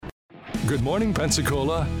Good morning,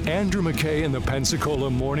 Pensacola. Andrew McKay and the Pensacola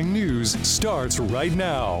Morning News starts right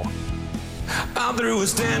now. I'm through with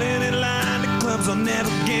standing in line. The clubs I'll never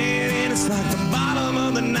get in. It's like the bottom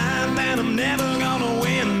of the ninth, and I'm never gonna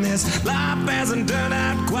win this. Life hasn't turned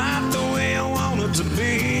out quite the way I want it to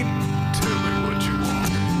be. Tell me what you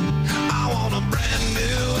want. I want a brand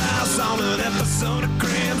new house on an episode of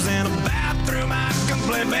Cribs, and a bathroom I can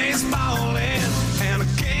play baseball in, and a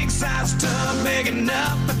king-size tub big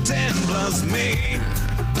enough for 10 plus me.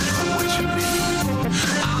 What you need?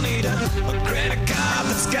 I'll need a credit card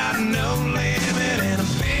that's got no limit, and a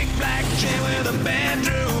big black chain with a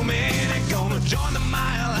bedroom in it. Gonna join the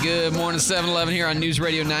mile. Good morning, 7-Eleven here on News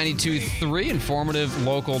Radio 92.3. Informative,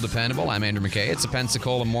 local, dependable. I'm Andrew McKay. It's the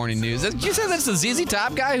Pensacola Morning News. Did you say that's the ZZ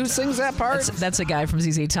Top guy who sings that part? That's a guy from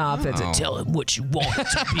ZZ Top. That's a tell him what you want it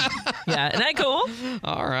to be. Yeah, isn't that cool?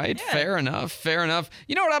 All right, yeah. Fair enough.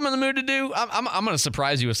 You know what I'm in the mood to do? I'm going to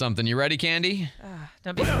surprise you with something. You ready, Candy?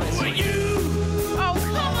 Don't be Oh,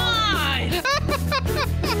 come on!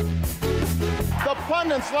 The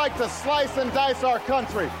pundits like to slice and dice our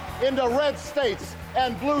country into red states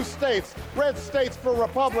and blue states. Red states for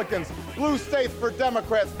Republicans, blue states for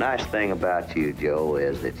Democrats. Nice thing about you, Joe,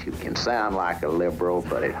 is that you can sound like a liberal,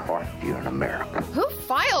 but at heart you're an American. Who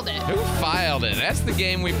filed it? That's the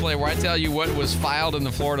game we play where I tell you what was filed in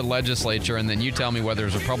the Florida legislature, and then you tell me whether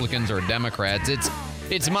it's Republicans or Democrats.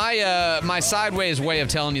 It's my sideways way of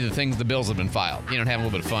telling you the bills have been filed. You know, have a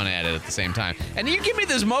little bit of fun at it at the same time. And you give me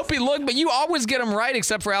this mopey look, but you always get them right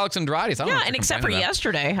except for Alex Andrade. So yeah, and except for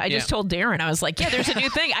yesterday. I just told Darren, I was like, yeah, there's a new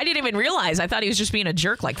thing. I didn't even realize. I thought he was just being a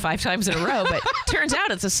jerk like 5 times in a row, but turns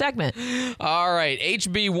out it's a segment. All right,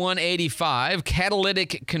 HB 185,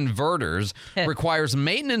 catalytic converters, requires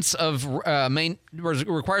maintenance of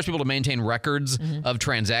requires people to maintain records of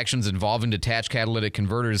transactions involving detached catalytic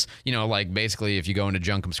converters. You know, like basically if you go into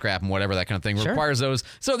junk and scrap and whatever, that kind of thing. Sure. Requires those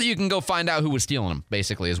so that you can go find out who was stealing them,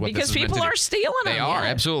 basically, is what because this is meant to do. Because people are stealing them. They are,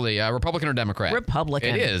 absolutely. Republican or Democrat?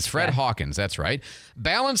 Republican. It is. Fred Hawkins, that's right.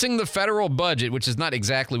 Balancing the federal budget, which is not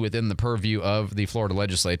exactly within the purview of the Florida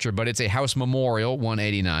legislature, but it's a House Memorial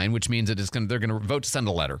 189, which means that they're going to vote to send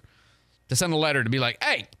a letter. To send a letter to be like,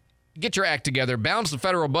 hey, get your act together, balance the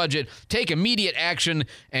federal budget, take immediate action,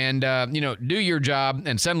 and, do your job,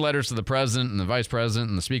 and send letters to the president and the vice president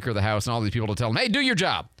and the speaker of the House and all these people to tell them, hey, do your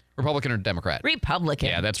job. Republican or Democrat? Republican.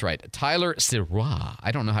 Yeah, that's right. Tyler Sirois.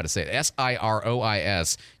 I don't know how to say it.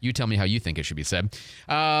 Sirois. You tell me how you think it should be said.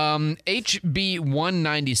 HB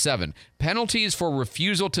 197. Penalties for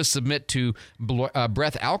refusal to submit to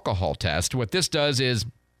breath alcohol test. What this does is,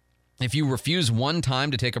 if you refuse one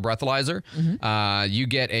time to take a breathalyzer, you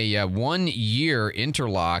get a 1-year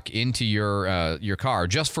interlock into your car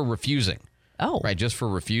just for refusing. Oh, right, just for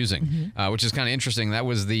refusing, which is kind of interesting. That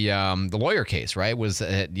was the lawyer case, right? Was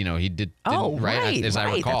he didn't right, as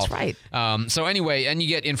I recall. That's right. So anyway, and you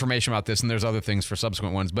get information about this, and there's other things for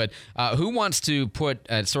subsequent ones. But who wants to put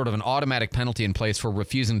sort of an automatic penalty in place for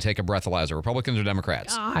refusing to take a breathalyzer? Republicans or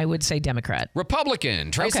Democrats? I would say Democrat.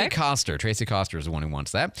 Republican. Tracy Koster. Tracy Koster is the one who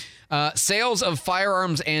wants that. Sales of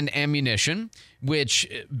firearms and ammunition, which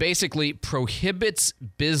basically prohibits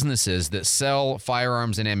businesses that sell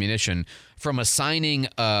firearms and ammunition from assigning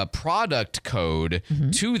a product code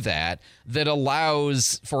to that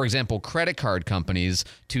allows, for example, credit card companies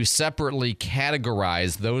to separately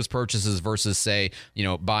categorize those purchases versus, say,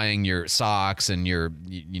 buying your socks and your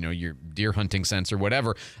deer hunting scents or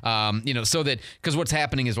whatever. So that, because what's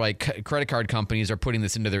happening is like credit card companies are putting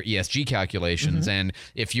this into their ESG calculations, and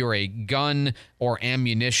if you're a gun or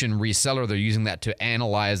ammunition reseller, they're using that to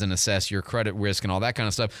analyze and assess your credit risk and all that kind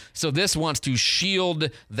of stuff. So this wants to shield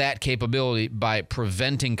that capability by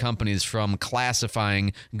preventing companies from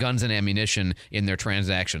classifying guns and ammunition in their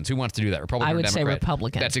transactions. Who wants to do that? Republican or Democrat? I would say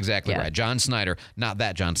Republican. That's exactly right. John Snyder. Not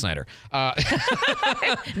that John Snyder. Not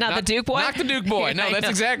the Duke boy? Not the Duke boy. No, that's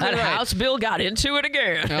exactly right. House bill got into it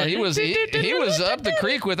again. He was up the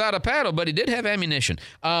creek without a paddle, but he did have ammunition.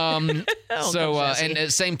 And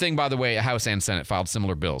same thing, by the way, House and Senate filed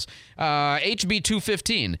similar bills. HB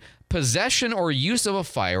 215. Possession or use of a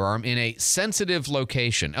firearm in a sensitive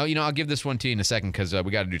location. Oh, I'll give this one to you in a second because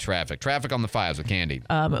we got to do traffic. Traffic on the 5s with Candy.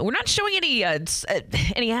 We're not showing any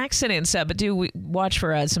accidents, but do watch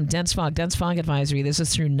for some dense fog advisory. This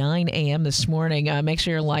is through 9 a.m. this morning. Make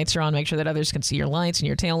sure your lights are on. Make sure that others can see your lights and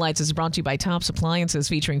your tail lights. This is brought to you by Tops Appliances,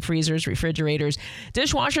 featuring freezers, refrigerators,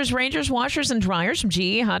 dishwashers, Rangers, washers, and dryers from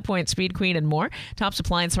GE, Hotpoint, Speed Queen, and more. Tops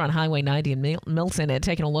Appliances are on Highway 90 in Milton.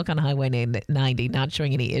 Taking a look on Highway 90, not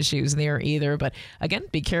showing any issues. news there either. But again,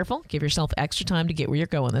 be careful. Give yourself extra time to get where you're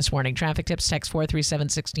going this morning. Traffic tips, text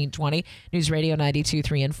 437-1620. News Radio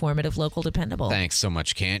 92.3, informative, local, dependable. Thanks so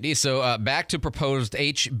much, Candy. So back to proposed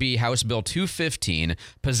HB House Bill 215,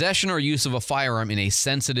 possession or use of a firearm in a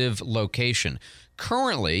sensitive location.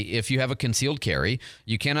 Currently, if you have a concealed carry,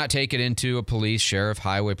 you cannot take it into a police, sheriff,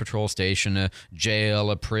 highway patrol station, a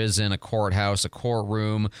jail, a prison, a courthouse, a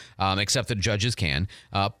courtroom, except that judges can.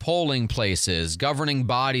 Polling places, governing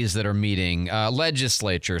bodies that are meeting,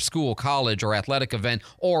 legislature, school, college, or athletic event,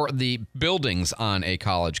 or the buildings on a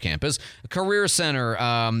college campus, a career center,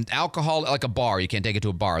 alcohol, like a bar. You can't take it to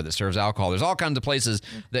a bar that serves alcohol. There's all kinds of places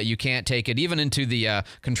that you can't take it, even into the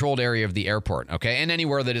controlled area of the airport, okay, and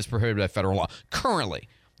anywhere that is prohibited by federal law. Currently,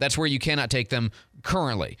 that's where you cannot take them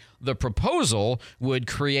currently. The proposal would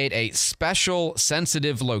create a special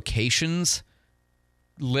sensitive locations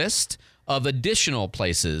list of additional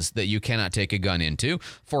places that you cannot take a gun into.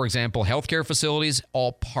 For example, healthcare facilities,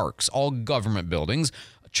 all parks, all government buildings,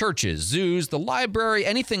 churches, zoos, the library,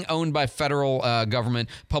 anything owned by federal government,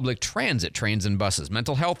 public transit, trains and buses,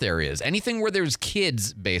 mental health areas, anything where there's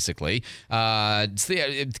kids, basically,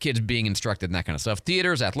 kids being instructed and that kind of stuff,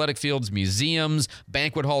 theaters, athletic fields, museums,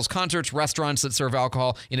 banquet halls, concerts, restaurants that serve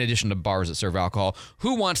alcohol, in addition to bars that serve alcohol.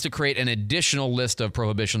 Who wants to create an additional list of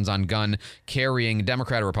prohibitions on gun carrying,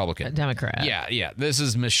 Democrat or Republican? Democrat. Yeah. This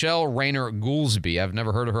is Michelle Rayner Goolsbee. I've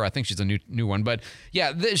never heard of her. I think she's a new one. But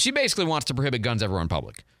yeah, she basically wants to prohibit guns everywhere in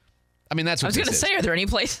public. I mean, that's what I was going to say, are there any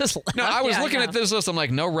places left? No, I was looking at this list. I'm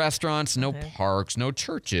like, no restaurants, no parks, no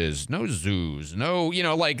churches, no zoos, no,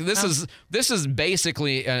 this is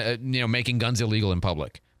basically, making guns illegal in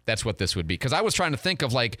public. That's what this would be. Because I was trying to think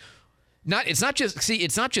of it's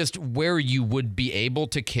not just where you would be able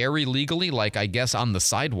to carry legally, like I guess on the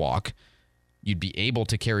sidewalk, you'd be able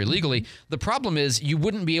to carry legally. The problem is you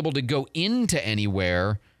wouldn't be able to go into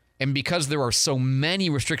anywhere. And because there are so many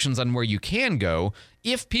restrictions on where you can go,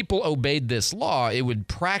 if people obeyed this law, it would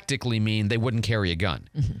practically mean they wouldn't carry a gun,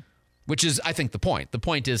 which is, I think, the point. The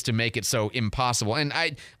point is to make it so impossible. And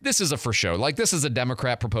this is a for show. Like, this is a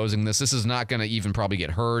Democrat proposing this. This is not going to even probably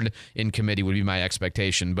get heard in committee, would be my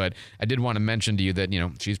expectation. But I did want to mention to you that,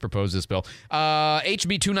 she's proposed this bill.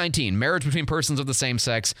 HB 219, marriage between persons of the same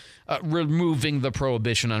sex, removing the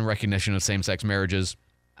prohibition on recognition of same-sex marriages.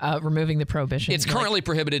 Removing the prohibition. It's currently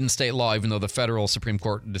prohibited in state law, even though the federal Supreme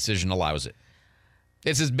Court decision allows it.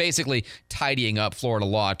 This is basically tidying up Florida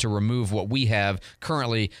law to remove what we have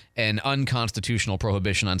currently, an unconstitutional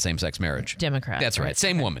prohibition on same-sex marriage. Democrat. That's right.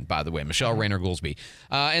 Same woman, by the way, Michelle Rayner Goolsbee.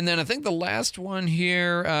 And then I think the last one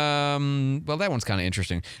here, that one's kind of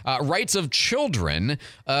interesting. Rights of children.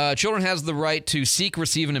 Children has the right to seek,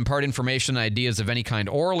 receive, and impart information and ideas of any kind,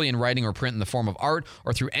 orally, in writing, or print in the form of art,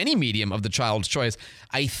 or through any medium of the child's choice.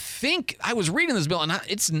 I think I was reading this bill, and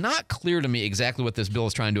it's not clear to me exactly what this bill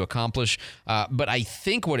is trying to accomplish, but I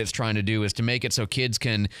think what it's trying to do is to make it so kids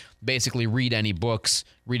can basically read any books,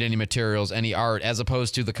 read any materials, any art, as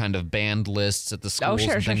opposed to the kind of banned lists at the schools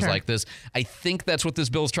and things like this. I think that's what this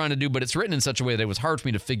bill is trying to do, but it's written in such a way that it was hard for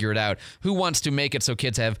me to figure it out. Who wants to make it so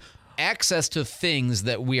kids have access to things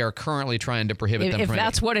that we are currently trying to prohibit them from? If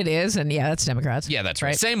that's what it is, and that's Democrats. Yeah, that's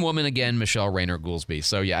right. Same woman again, Michelle Rayner Goolsbee.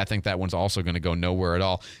 So yeah, I think that one's also going to go nowhere at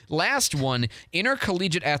all. Last one,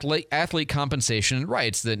 intercollegiate athlete compensation and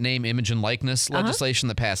rights, the name, image, and likeness legislation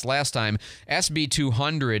that passed last time, SB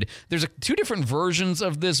 200. There's two different versions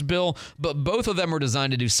of this bill, but both of them are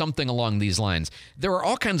designed to do something along these lines. There are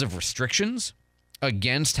all kinds of restrictions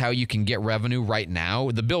against how you can get revenue right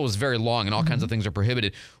now. The bill is very long and all kinds of things are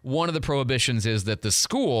prohibited. One of the prohibitions is that the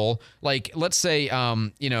school, like let's say,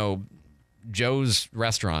 Joe's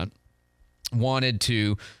Restaurant wanted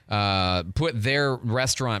to put their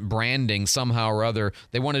restaurant branding somehow or other.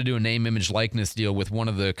 They wanted to do a name, image, likeness deal with one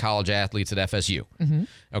of the college athletes at FSU.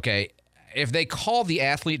 Okay. If they call the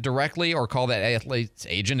athlete directly or call that athlete's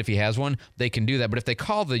agent, if he has one, they can do that. But if they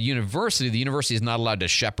call the university is not allowed to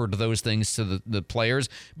shepherd those things to the players.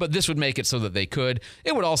 But this would make it so that they could.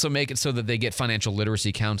 It would also make it so that they get financial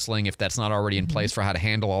literacy counseling if that's not already in place for how to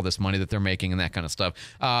handle all this money that they're making and that kind of stuff.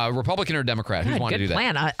 Republican or Democrat? Who's want to do that?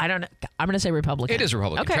 Good plan. I don't know. I'm going to say Republican. It is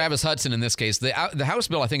Republican. Okay. Travis Hudson in this case. The House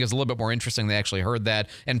bill, I think, is a little bit more interesting. They actually heard that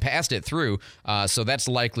and passed it through. So that's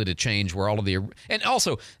likely to change where all of the... And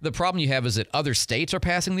also, the problem you have is that other states are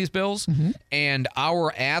passing these bills, and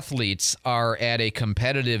our athletes are at a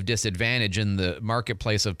competitive disadvantage in the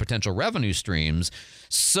marketplace of potential revenue streams.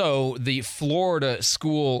 So the Florida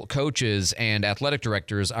school coaches and athletic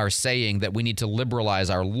directors are saying that we need to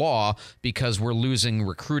liberalize our law because we're losing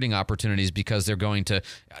recruiting opportunities because they're going to...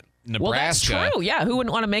 Nebraska. Well, that's true. Yeah, who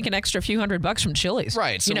wouldn't want to make an extra few $100 from Chili's?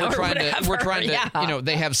 Right. So we're trying to,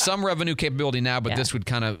 they have some revenue capability now, but this would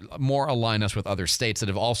kind of more align us with other states that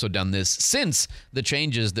have also done this since the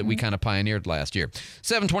changes that we kind of pioneered last year.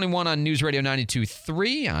 7:21 on News Radio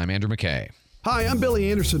 92.3. I'm Andrew McKay. Hi, I'm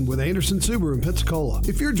Billy Anderson with Anderson Subaru in Pensacola.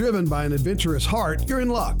 If you're driven by an adventurous heart, you're in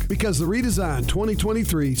luck because the redesigned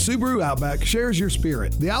 2023 Subaru Outback shares your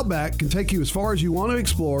spirit. The Outback can take you as far as you want to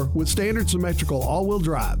explore with standard symmetrical all-wheel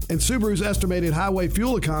drive. And Subaru's estimated highway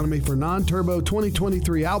fuel economy for non-turbo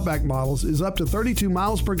 2023 Outback models is up to 32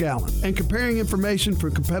 miles per gallon. And comparing information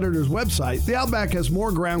from competitors' website, the Outback has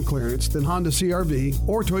more ground clearance than Honda CR-V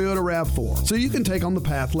or Toyota RAV4. So you can take on the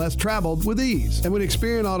path less traveled with ease. And when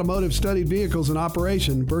Experian Automotive studied vehicles in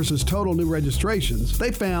operation versus total new registrations,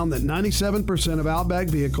 they found that 97% of Outback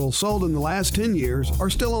vehicles sold in the last 10 years are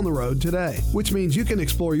still on the road today, which means you can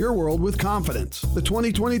explore your world with confidence. The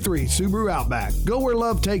 2023 Subaru Outback. Go where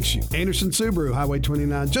love takes you. Anderson Subaru, Highway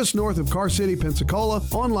 29, just north of Car City, Pensacola.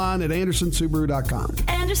 Online at andersonsubaru.com.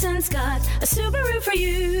 Anderson's got a Subaru for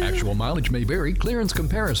you. Actual mileage may vary. Clearance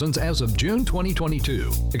comparisons as of June 2022.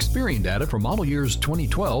 Experian data for model years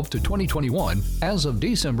 2012 to 2021 as of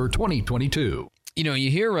December 2022. You know, you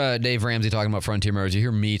hear Dave Ramsey talking about Frontier Motors, you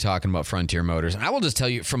hear me talking about Frontier Motors, and I will just tell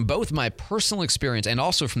you from both my personal experience and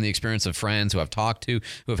also from the experience of friends who I've talked to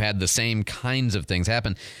who have had the same kinds of things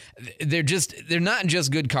happen, they're not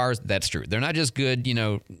just good cars, that's true. They're not just good,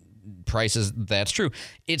 prices, that's true.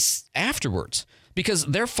 It's afterwards. Because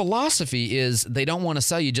their philosophy is they don't want to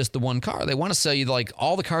sell you just the one car. They want to sell you like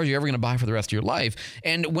all the cars you're ever going to buy for the rest of your life.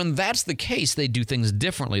 And when that's the case, they do things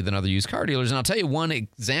differently than other used car dealers. And I'll tell you one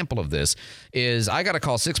example of this is I got a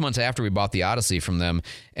call 6 months after we bought the Odyssey from them.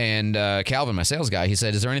 And Calvin, my sales guy, he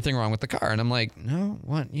said, "Is there anything wrong with the car?" And I'm like, "No,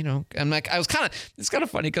 what?" I'm like, it's kind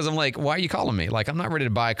of funny because I'm like, "Why are you calling me? Like, I'm not ready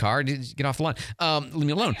to buy a car. Get off the line. Leave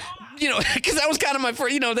me alone." Because that was kind of my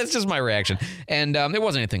first, that's just my reaction. And it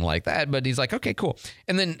wasn't anything like that. But he's like, "Okay, cool."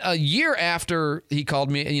 And then a year after he called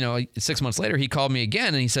me, 6 months later, he called me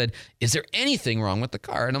again and he said, "Is there anything wrong with the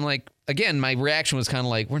car?" And I'm like, again, my reaction was kind of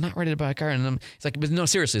like, "We're not ready to buy a car." And he's like, "But no,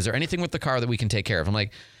 seriously, is there anything with the car that we can take care of?" I'm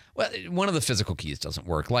like, "Well, one of the physical keys doesn't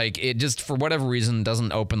work. Like, it just, for whatever reason,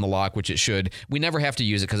 doesn't open the lock, which it should. We never have to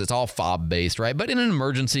use it because it's all fob-based, right? But in an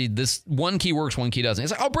emergency, this one key works, one key doesn't."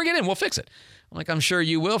 He's like, "Oh, bring it in. We'll fix it." I'm like, "I'm sure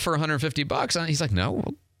you will for $150. And he's like, "No,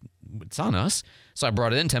 well, it's on us." So I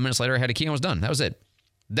brought it in. 10 minutes later, I had a key and was done. That was it.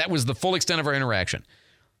 That was the full extent of our interaction.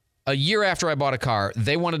 A year after I bought a car,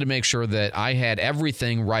 they wanted to make sure that I had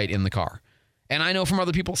everything right in the car. And I know from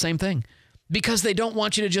other people, same thing. Because they don't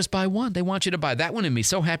want you to just buy one. They want you to buy that one and be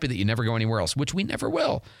so happy that you never go anywhere else, which we never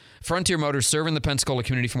will. Frontier Motors, serving the Pensacola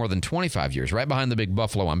community for more than 25 years, right behind the Big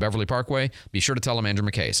Buffalo on Beverly Parkway. Be sure to tell them Andrew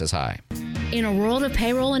McKay says hi. In a world of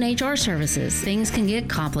payroll and HR services, things can get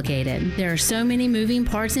complicated. There are so many moving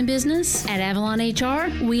parts in business. At Avalon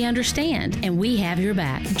HR, we understand, and we have your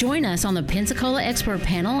back. Join us on the Pensacola Expert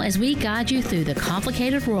Panel as we guide you through the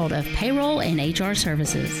complicated world of payroll and HR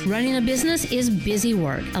services. Running a business is busy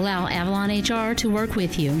work. Allow Avalon HR to work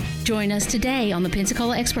with you. Join us today on the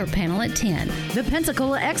Pensacola Expert Panel at 10. The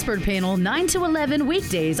Pensacola Expert Panel, 9 to 11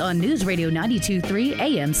 weekdays on News Radio 92.3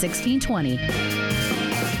 AM 1620.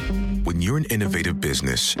 When you're an innovative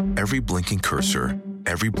business, every blinking cursor,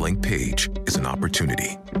 every blank page is an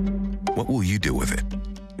opportunity. What will you do with it?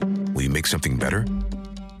 Will you make something better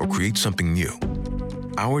or create something new?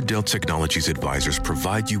 Our Dell Technologies advisors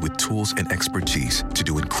provide you with tools and expertise to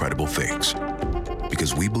do incredible things.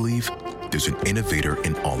 Because we believe there's an innovator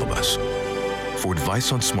in all of us. For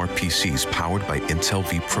advice on smart PCs powered by Intel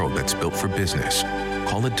vPro that's built for business,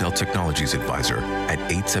 call a Dell Technologies advisor at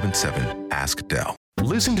 877-ASK-DELL.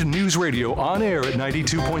 Listen to News Radio on air at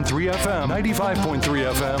 92.3 FM, 95.3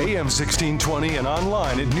 FM, AM 1620, and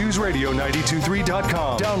online at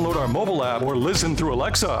newsradio923.com. Download our mobile app or listen through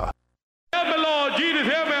Alexa. Help me, Lord Jesus.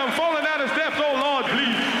 Help me. I'm falling down the steps. Oh, Lord,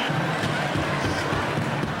 please.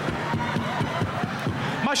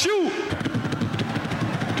 My shoe.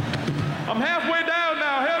 I'm halfway down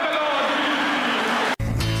now. Help me, Lord.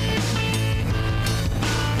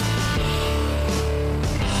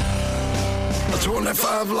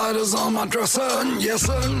 25 lighters on my dresser, yes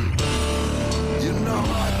sir. You know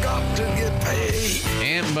I got to get paid.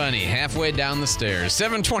 And Bunny halfway down the stairs.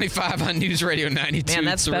 7:25 on News Radio 92.3. Man,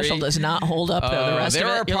 that special does not hold up, though. The rest of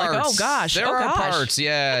it, you're like, oh, gosh. There are parts.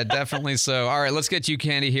 Yeah, definitely so. All right, let's get you,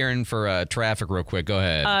 Candy, here in for traffic real quick. Go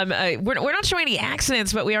ahead. We're not showing any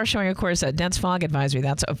accidents, but we are showing, of course, a dense fog advisory.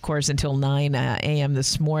 That's, of course, until 9 a.m.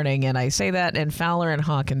 this morning. And I say that, and Fowler and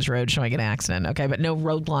Hawkins Road showing an accident, okay? But no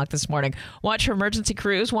roadblock this morning. Watch for emergency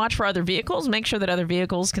crews. Watch for other vehicles. Make sure that other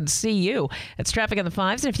vehicles can see you. It's traffic on the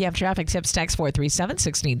 5s. And if you have traffic tips, text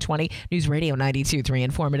 437-1620. News Radio 92.3.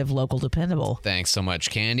 Informative, local, dependable. Thanks so much,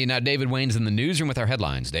 Candy. Now, David Wayne's in the newsroom with our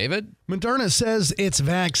headlines. David? Moderna says its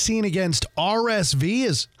vaccine against RSV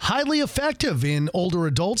is highly effective in older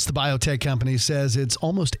adults. The biotech company says it's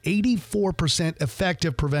almost 84%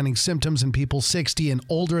 effective preventing symptoms in people 60 and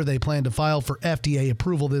older. They plan to file for FDA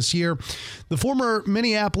approval this year. The former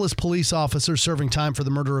Minneapolis police officer serving time for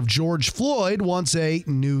the murder of George Floyd wants a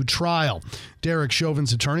new trial. Derek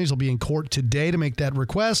Chauvin's attorneys will be in court today to make that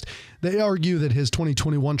request. They argue that his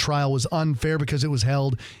 2021 trial was unfair because it was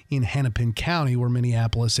held in Hennepin County, where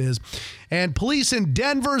Minneapolis is. And police in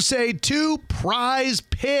Denver say 2 prize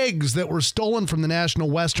pigs that were stolen from the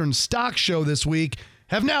National Western Stock Show this week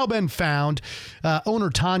have now been found. Owner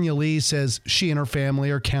Tanya Lee says she and her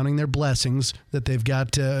family are counting their blessings that they've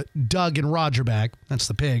got Doug and Roger back. That's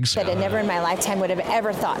the pigs. That I never in my lifetime would have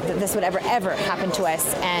ever thought that this would ever happen to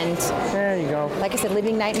us. And there you go. Like I said,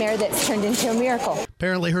 living nightmare that's turned into a miracle.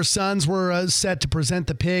 Apparently her sons were set to present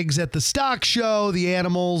the pigs at the stock show. The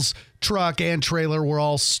animals, truck, and trailer were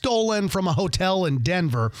all stolen from a hotel in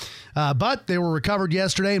Denver. But they were recovered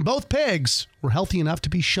yesterday, and both pigs were healthy enough to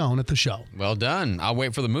be shown at the show. Well done. I'll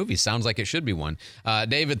wait for the movie. Sounds like it should be one.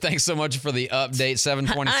 David, thanks so much for the update.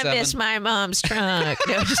 7:27. I miss my mom's truck.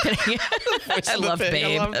 No, just kidding. I love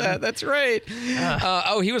Babe. I love that. That's right.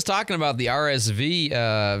 He was talking about the RSV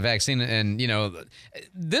vaccine, and,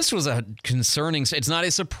 this was a concerning, it's not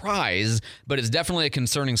a surprise, but it's definitely a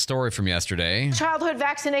concerning story from yesterday. Childhood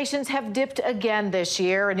vaccinations have dipped again this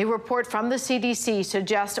year. A new report from the CDC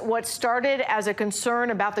suggests what started as a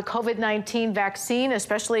concern about the COVID-19 vaccine,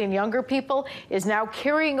 especially in younger people, is now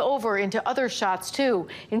carrying over into other shots too,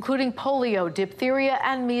 including polio, diphtheria,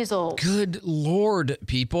 and measles. Good Lord,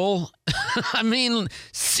 people. I mean,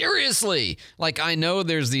 seriously. I know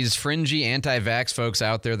there's these fringy anti-vax folks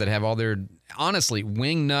out there that have all their, honestly,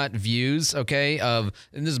 wingnut views, okay, and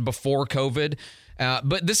this is before COVID.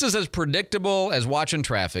 But this is as predictable as watching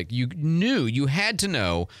traffic. You had to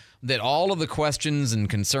know that all of the questions and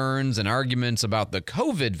concerns and arguments about the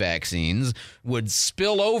COVID vaccines would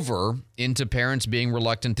spill over into parents being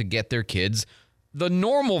reluctant to get their kids the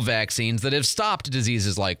normal vaccines that have stopped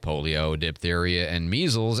diseases like polio, diphtheria, and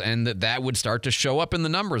measles, and that would start to show up in the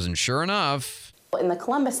numbers. And sure enough, in the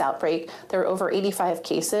Columbus outbreak, there were over 85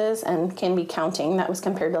 cases and can be counting. That was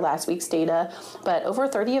compared to last week's data. But over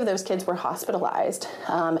 30 of those kids were hospitalized,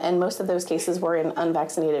 and most of those cases were in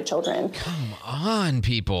unvaccinated children. Come on,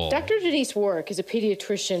 people. Dr. Denise Warwick is a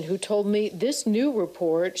pediatrician who told me this new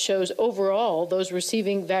report shows overall those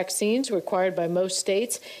receiving vaccines required by most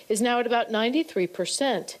states is now at about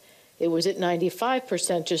 93%. It was at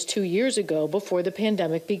 95% just 2 years ago before the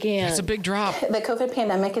pandemic began. That's a big drop. The COVID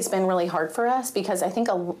pandemic has been really hard for us because I think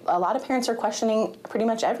a lot of parents are questioning pretty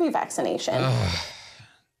much every vaccination.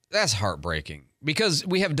 That's heartbreaking because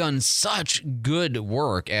we have done such good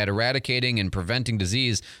work at eradicating and preventing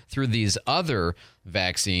disease through these other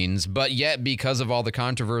vaccines, but yet because of all the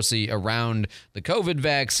controversy around the COVID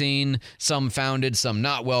vaccine, some founded, some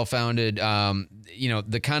not well founded,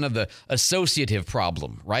 the kind of the associative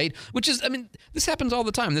problem, right? Which is, this happens all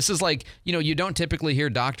the time. This is like, you don't typically hear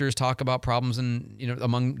doctors talk about problems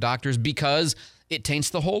among doctors because it taints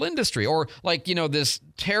the whole industry. Or this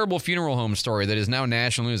terrible funeral home story that is now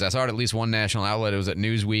national news. I saw it at least one national outlet. It was at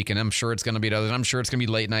Newsweek, and I'm sure it's going to be at others. I'm sure it's going to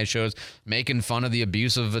be late night shows making fun of the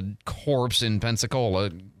abuse of a corpse in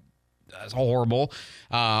Pensacola. That's horrible.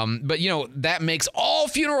 But that makes all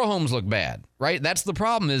funeral homes look bad, right? That's the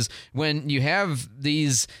problem is when you have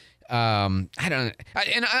these, I'll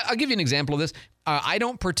give you an example of this. I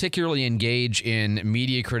don't particularly engage in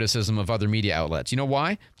media criticism of other media outlets. You know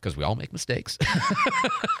why? Because we all make mistakes,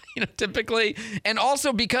 typically. And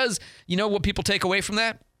also because, what people take away from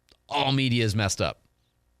that? All media is messed up.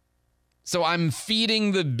 So I'm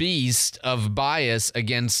feeding the beast of bias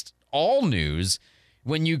against all news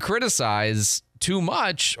when you criticize too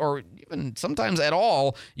much or even sometimes at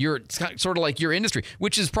all, it's sort of like your industry,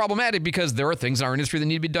 which is problematic because there are things in our industry that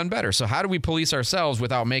need to be done better. So how do we police ourselves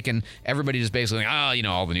without making everybody just basically,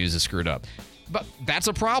 all the news is screwed up? But that's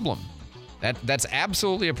a problem. That's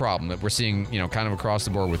absolutely a problem that we're seeing, kind of across the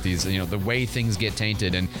board with these, the way things get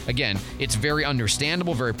tainted. And again, it's very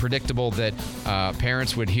understandable, very predictable that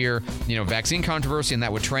parents would hear, vaccine controversy, and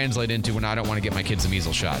that would translate into when I don't want to get my kids the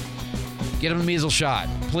measles shot. Get them the measles shot,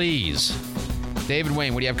 please. David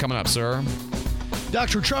Wayne, what do you have coming up, sir?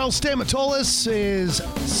 Dr. Charles Stamatolis is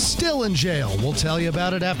still in jail. We'll tell you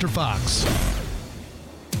about it after Fox.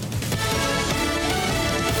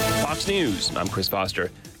 Fox News, I'm Chris Foster.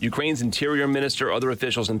 Ukraine's interior minister, other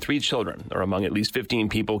officials, and 3 children are among at least 15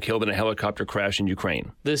 people killed in a helicopter crash in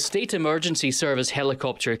Ukraine. The State Emergency Service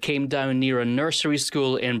helicopter came down near a nursery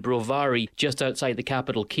school in Brovary, just outside the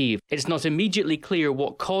capital, Kyiv. It's not immediately clear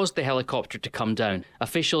what caused the helicopter to come down.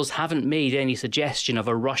 Officials haven't made any suggestion of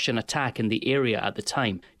a Russian attack in the area at the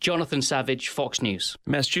time. Jonathan Savage, Fox News.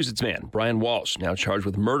 Massachusetts man Brian Walsh, now charged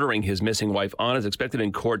with murdering his missing wife Anna, is expected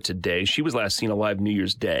in court today. She was last seen alive New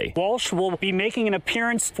Year's Day. Walsh will be making an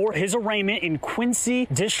appearance for his arraignment in Quincy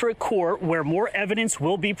District Court, where more evidence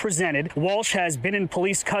will be presented. Walsh has been in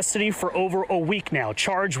police custody for over a week now,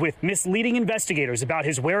 charged with misleading investigators about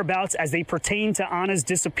his whereabouts as they pertain to Anna's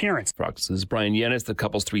disappearance. Fox's Brian Yennis, the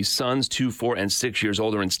couple's 3 sons, 2, 4, and 6 years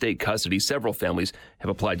old, are in state custody. Several families have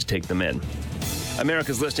applied to take them in.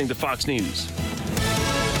 America's listening to Fox News.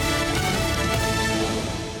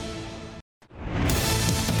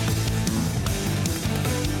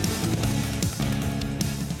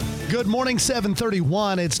 Good morning,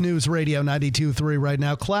 7:31. It's News Radio 92.3 right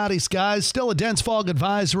now. Cloudy skies, still a dense fog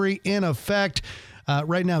advisory in effect.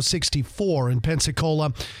 Right now, 64 in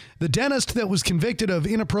Pensacola. The dentist that was convicted of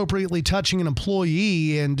inappropriately touching an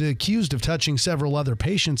employee and accused of touching several other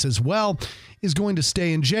patients as well is going to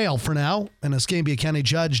stay in jail for now. An Escambia County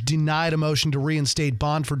judge denied a motion to reinstate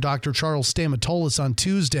bond for Dr. Charles Stamatolis on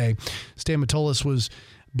Tuesday. Stamatolis was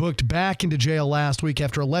booked back into jail last week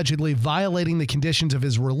after allegedly violating the conditions of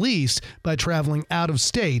his release by traveling out of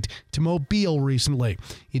state to Mobile recently.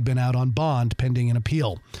 He'd been out on bond pending an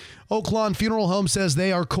appeal. Oak Lawn Funeral Home says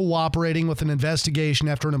they are cooperating with an investigation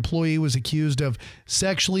after an employee was accused of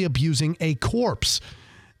sexually abusing a corpse.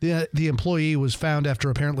 The employee was found after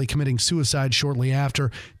apparently committing suicide shortly after.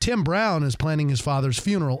 Tim Brown is planning his father's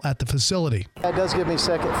funeral at the facility. That does give me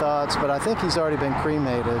second thoughts, but I think he's already been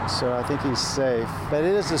cremated, so I think he's safe. But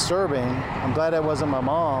it is disturbing. I'm glad that wasn't my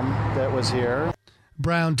mom that was here.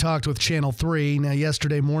 Brown talked with Channel 3. Now,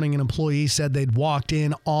 yesterday morning, an employee said they'd walked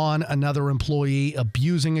in on another employee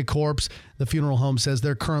abusing a corpse. The funeral home says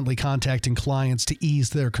they're currently contacting clients to ease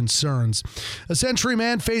their concerns. A Century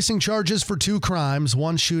man facing charges for 2 crimes,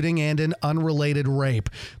 1 shooting and an unrelated rape.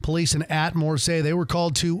 Police in Atmore say they were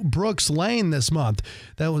called to Brooks Lane this month.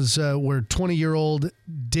 That was where 20-year-old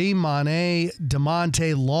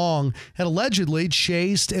Demonte Long had allegedly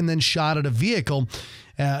chased and then shot at a vehicle.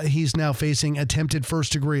 He's now facing attempted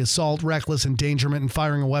first-degree assault, reckless endangerment, and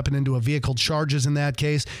firing a weapon into a vehicle charges in that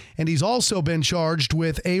case. And he's also been charged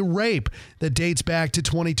with a rape that dates back to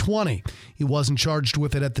 2020. He wasn't charged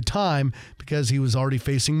with it at the time because he was already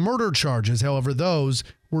facing murder charges. However, those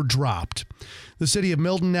were dropped. The city of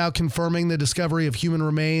Milton now confirming the discovery of human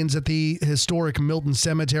remains at the historic Milton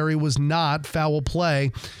Cemetery was not foul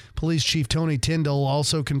play. Police Chief Tony Tyndall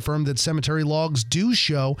also confirmed that cemetery logs do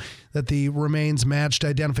show that the remains matched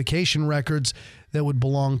identification records that would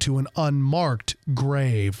belong to an unmarked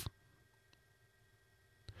grave.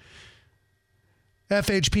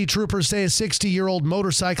 FHP troopers say a 60-year-old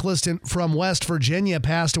motorcyclist from West Virginia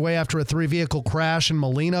passed away after a 3-vehicle crash in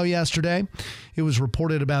Molino yesterday. It was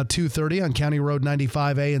reported about 2:30 on County Road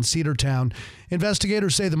 95A in Cedartown.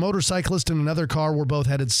 Investigators say the motorcyclist and another car were both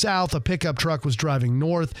headed south. A pickup truck was driving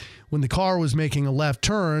north. When the car was making a left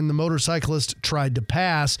turn, the motorcyclist tried to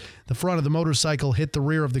pass. The front of the motorcycle hit the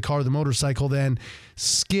rear of the car. The motorcycle then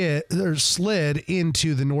slid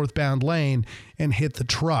into the northbound lane and hit the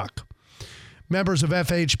truck. Members of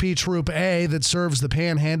FHP Troop A that serves the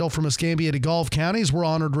Panhandle from Escambia to Gulf counties were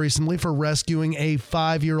honored recently for rescuing a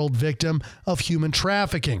 5-year-old victim of human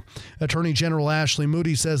trafficking. Attorney General Ashley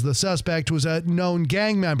Moody says the suspect was a known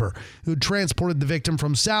gang member who transported the victim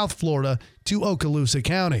from South Florida to Okaloosa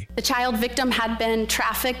County. The child victim had been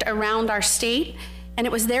trafficked around our state, and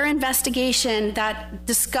it was their investigation that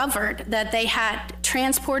discovered that they had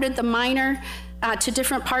transported the minor to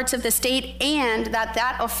different parts of the state, and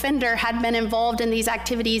that offender had been involved in these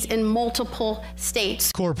activities in multiple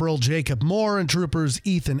states. Corporal Jacob Moore and troopers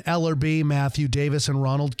Ethan Ellerby, Matthew Davis, and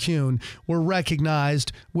Ronald Kuhn were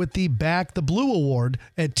recognized with the Back the Blue Award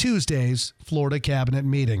at Tuesday's Florida Cabinet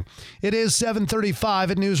meeting. It is 7:35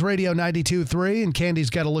 at News Radio 92.3, and Candy's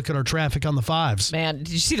got a look at our traffic on the 5s. Man, did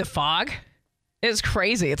you see the fog? It's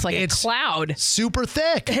crazy. It's like a cloud. Super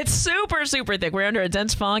thick. It's super, super thick. We're under a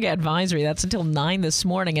dense fog advisory. That's until 9 this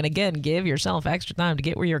morning. And again, give yourself extra time to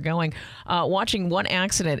get where you're going. Watching one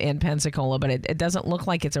accident in Pensacola, but it doesn't look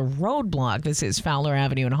like it's a roadblock. This is Fowler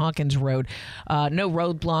Avenue and Hawkins Road. No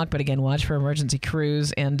roadblock, but again, watch for emergency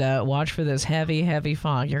crews and watch for this heavy, heavy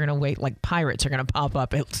fog. You're going to wait like pirates are going to pop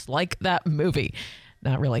up. It's like that movie.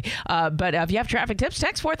 Not really. But if you have traffic tips,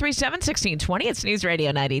 text 437-1620. It's News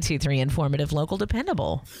Radio 92.3, informative, local,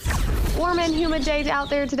 dependable. Warm and humid day out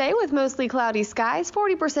there today with mostly cloudy skies,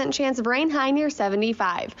 40% chance of rain, high near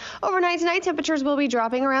 75. Overnight tonight, temperatures will be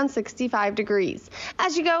dropping around 65 degrees.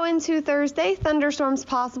 As you go into Thursday, thunderstorms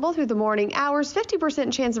possible through the morning hours,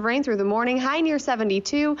 50% chance of rain through the morning, high near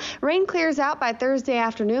 72. Rain clears out by Thursday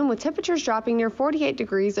afternoon with temperatures dropping near 48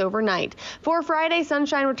 degrees overnight. For Friday,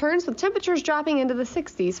 sunshine returns with temperatures dropping into the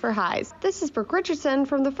 60s for highs. This is Brooke Richardson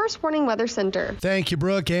from the First Warning Weather Center. Thank you,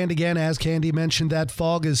 Brooke. And again, as Candy mentioned, that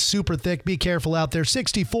fog is super thick. Be careful out there.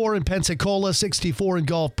 64 in Pensacola, 64 in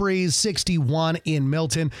Gulf Breeze, 61 in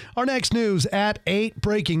Milton. Our next news at 8.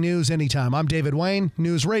 Breaking news anytime. I'm David Wayne,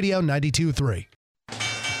 News Radio 92.3.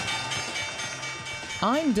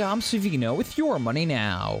 I'm Dom Savino with Your Money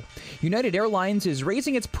Now. United Airlines is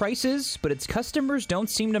raising its prices, but its customers don't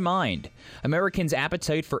seem to mind. Americans'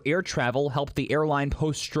 appetite for air travel helped the airline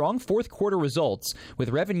post strong fourth quarter results, with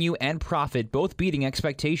revenue and profit both beating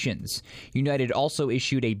expectations. United also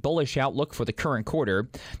issued a bullish outlook for the current quarter.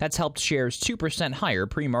 That's helped shares 2% higher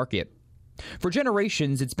pre-market. For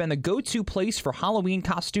generations, it's been the go-to place for Halloween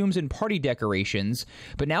costumes and party decorations,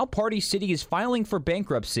 but now Party City is filing for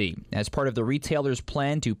bankruptcy as part of the retailer's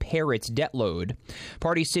plan to pare its debt load.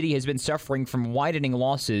 Party City has been suffering from widening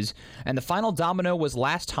losses, and the final domino was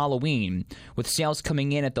last Halloween, with sales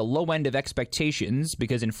coming in at the low end of expectations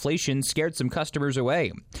because inflation scared some customers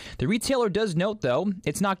away. The retailer does note, though,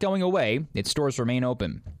 it's not going away. Its stores remain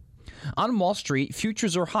open. On Wall Street,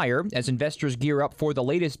 futures are higher as investors gear up for the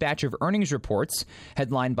latest batch of earnings reports,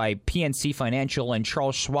 headlined by PNC Financial and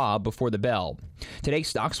Charles Schwab before the bell. Today,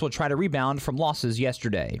 stocks will try to rebound from losses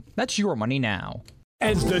yesterday. That's Your Money Now.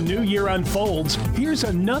 As the new year unfolds, here's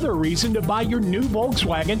another reason to buy your new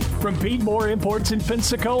Volkswagen from Piedmore Imports in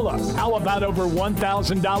Pensacola. How about over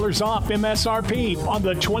 $1,000 off MSRP on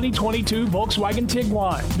the 2022 Volkswagen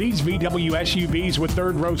Tiguan? These VW SUVs with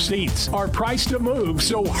third-row seats are priced to move,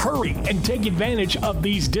 so hurry and take advantage of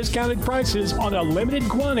these discounted prices on a limited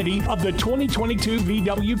quantity of the 2022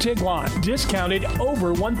 VW Tiguan, discounted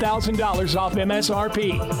over $1,000 off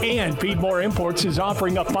MSRP. And Piedmore Imports is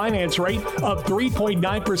offering a finance rate of 3.9%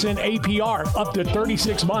 APR up to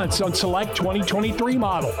 36 months on select 2023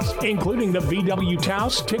 models, including the VW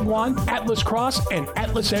Taos, Tiguan, Atlas Cross, and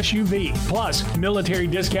Atlas SUV. Plus, military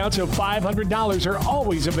discounts of $500 are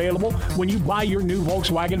always available when you buy your new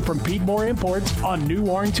Volkswagen from Piedmore Imports on New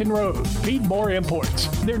Warrington Road. Piedmore Imports.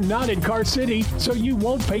 They're not in Car City, so you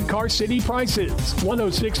won't pay Car City prices.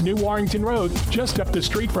 106 New Warrington Road, just up the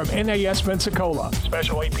street from NAS Pensacola.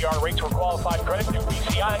 Special APR rates for qualified credit through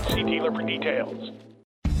BCI. See dealer for details.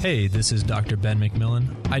 Hey, this is Dr. Ben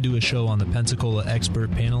McMillan. I do a show on the Pensacola Expert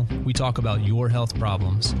Panel. We talk about your health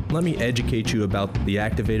problems. Let me educate you about the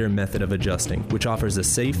Activator method of adjusting, which offers a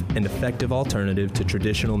safe and effective alternative to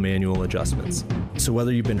traditional manual adjustments. So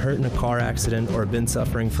whether you've been hurt in a car accident or been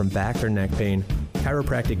suffering from back or neck pain,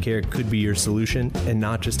 chiropractic care could be your solution and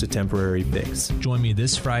not just a temporary fix. Join me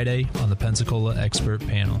this Friday on the Pensacola Expert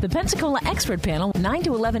Panel. The Pensacola Expert Panel, 9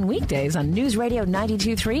 to 11 weekdays on News Radio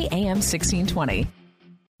 92.3 AM 1620.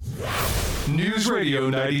 News Radio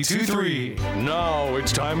 92.3. Now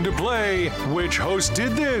it's time to play Which Host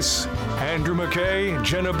Did This? Andrew McKay,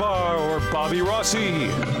 Jenna Barr, or Bobby Rossi?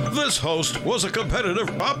 This host was a competitive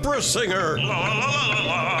opera singer. La, la, la, la,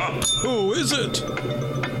 la. Who is it?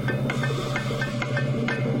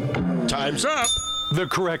 Time's up. The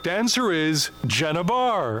correct answer is Jenna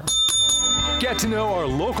Barr. Get to know our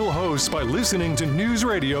local hosts by listening to News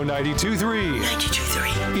Radio 92.3.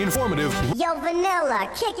 92.3. Informative. Yo, Vanilla,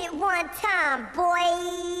 kick it one time, boy.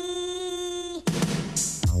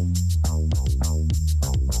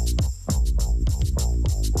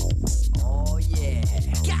 Oh, yeah.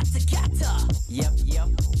 Gotta. Yep.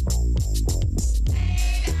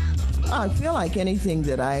 I feel like anything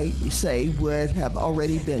that I say would have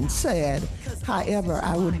already been said. However,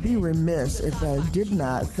 I would be remiss if I did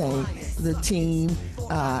not thank the team,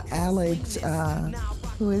 Alex,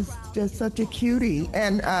 who is just such a cutie,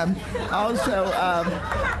 and also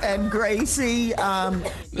and Gracie.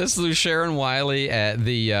 This is Sharon Wiley at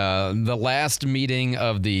the last meeting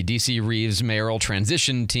of the D.C. Reeves mayoral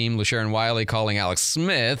transition team. Sharon Wiley calling Alex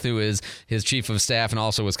Smith, who is his chief of staff and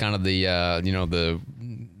also was kind of the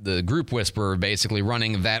the group whisperer, basically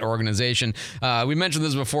running that organization. We mentioned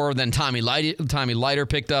this before. Then Tommy Leiter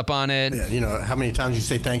picked up on it. Yeah, you know how many times you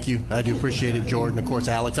say thank you. I do appreciate it, Jordan. Of course,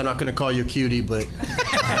 Alex. I'm not going to call you a cutie, but.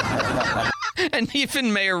 And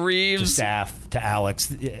even Mayor Reeves. To staff, to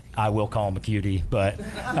Alex, I will call him a cutie, but.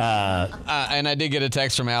 And I did get a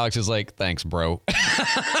text from Alex who's like, thanks, bro.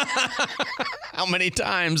 How many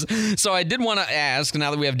times? So I did want to ask,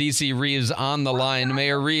 now that we have DC Reeves on the line,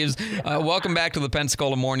 Mayor Reeves, welcome back to the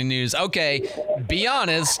Pensacola Morning News. Okay, be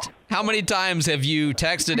honest. How many times have you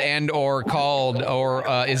texted and or called,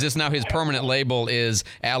 or is this now his permanent label is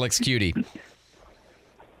Alex Cutie?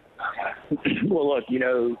 Well, look, you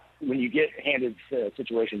know, when you get handed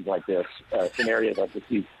situations like this, scenarios like this,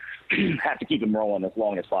 you have to keep them rolling as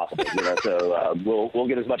long as possible. You know, so we'll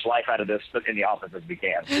get as much life out of this in the office as we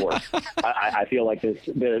can. Of course, I feel like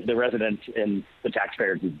the residents and the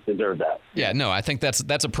taxpayers deserve that. Yeah, no, I think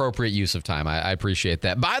that's appropriate use of time. I appreciate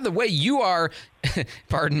that. By the way, you are,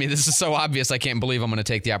 pardon me, this is so obvious I can't believe I'm going to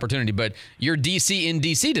take the opportunity, but you're DC in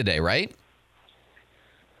DC today, right?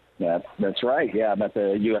 Yeah, that's right. Yeah, I'm at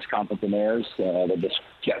the U.S. Conference of Mayors that just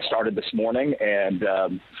got started this morning, and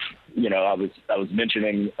you know, I was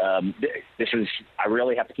mentioning I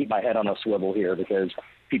really have to keep my head on a swivel here because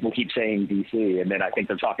people keep saying D.C. and then I think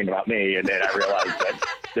they're talking about me, and then I realize that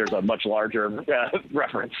there's a much larger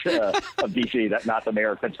reference of D.C. That's not the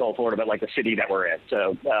mayor of Pensacola, Florida, but like the city that we're in.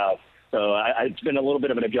 So it's been a little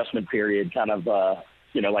bit of an adjustment period, kind of.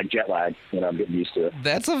 You know, like jet lag, you know, I'm getting used to it.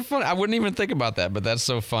 That's so funny. I wouldn't even think about that, but that's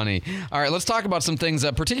so funny. All right, let's talk about some things,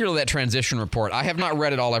 particularly that transition report. I have not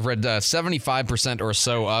read it all. I've read 75% or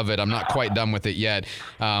so of it. I'm not quite done with it yet.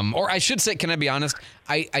 Or I should say, can I be honest?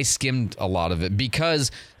 I skimmed a lot of it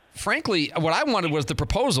because, frankly, what I wanted was the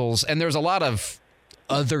proposals, and there's a lot of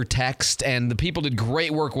other text, and the people did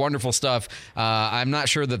great work, wonderful stuff. I'm not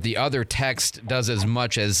sure that the other text does as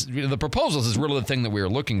much as the proposals is really the thing that we were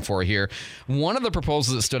looking for here. One of the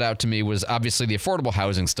proposals that stood out to me was obviously the affordable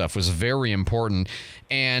housing stuff was very important,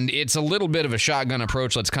 and it's a little bit of a shotgun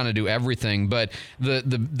approach. Let's kind of do everything, but the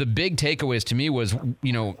big takeaways to me was,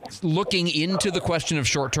 you know, looking into the question of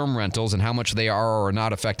short-term rentals and how much they are or are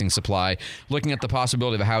not affecting supply, looking at the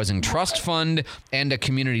possibility of a housing trust fund and a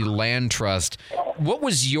community land trust. What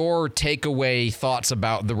was your takeaway thoughts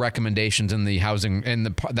about the recommendations in the housing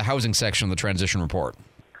the housing section of the transition report?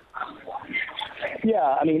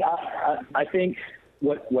 Yeah, I mean, I think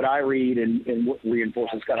what I read and what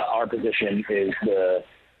reinforces kind of our position is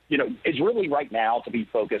is really right now to be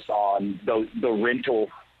focused on the rental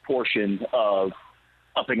portion of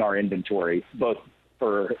upping our inventory, both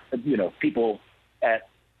for, you know, people at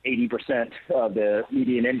 80% of the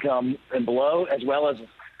median income and below, as well as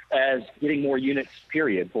getting more units,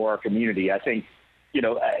 period, for our community. I think, you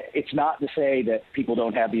know, it's not to say that people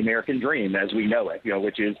don't have the American dream as we know it, you know,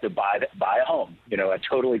 which is to buy a home. You know, I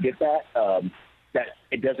totally get that. That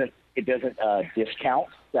it doesn't discount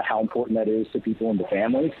how important that is to people and to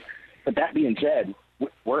families. But that being said,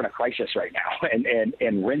 we're in a crisis right now,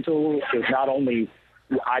 and rental is not only,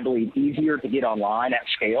 I believe, easier to get online at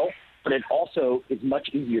scale, but it also is much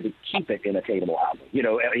easier to keep it in attainable housing. You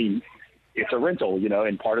know, I mean, it's a rental, you know,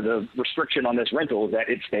 and part of the restriction on this rental is that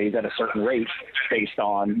it stays at a certain rate based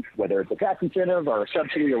on whether it's a tax incentive or a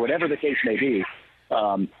subsidy or whatever the case may be.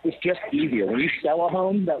 It's just easier. When you sell a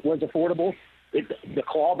home that was affordable, the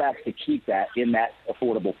clawbacks to keep that in that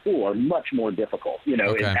affordable pool are much more difficult. You know,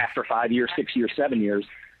 Okay. And after 5 years, 6 years, 7 years,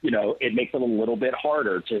 you know, it makes it a little bit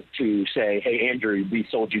harder to say, hey, Andrew, we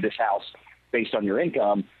sold you this house based on your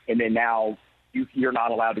income, and then now you're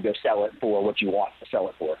not allowed to go sell it for what you want to sell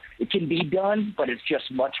it for. It can be done, but it's just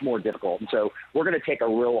much more difficult. And so we're going to take a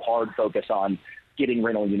real hard focus on getting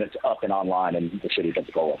rental units up and online in the city of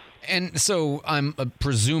Pensacola. And so I'm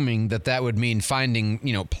presuming that would mean finding,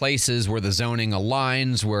 you know, places where the zoning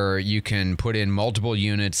aligns, where you can put in multiple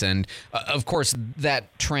units. And of course,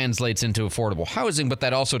 that translates into affordable housing, but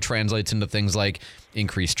that also translates into things like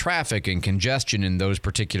increased traffic and congestion in those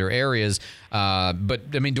particular areas. But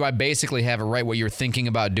I mean, do I basically have it right? What you're thinking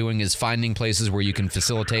about doing is finding places where you can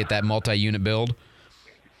facilitate that multi-unit build?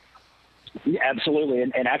 Yeah, absolutely,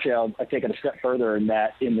 and actually, I'll take it a step further in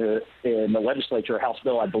that in the legislature, House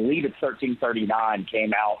Bill, I believe it's 1339,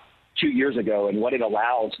 came out 2 years ago, and what it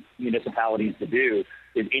allows municipalities to do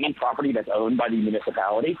is any property that's owned by the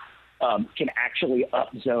municipality can actually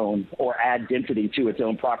upzone or add density to its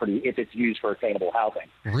own property if it's used for attainable housing.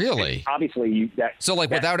 Really? And obviously, so like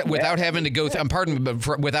without having to go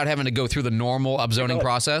through, without having to go through the normal upzoning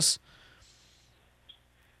process.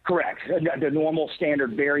 Correct. The normal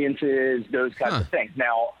standard variances, those kinds of things.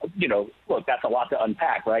 Now, look, that's a lot to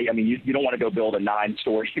unpack, right? I mean, you don't want to go build a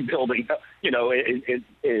 9-story building, in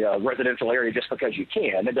a residential area just because you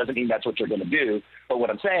can. It doesn't mean that's what you're going to do. But what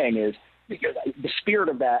I'm saying is the spirit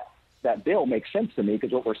of that bill makes sense to me,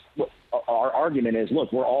 because what our argument is,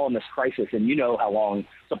 look, we're all in this crisis, and you know how long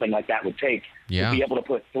something like that would take to be able to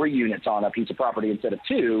put 3 units on a piece of property instead of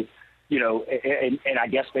 2. And I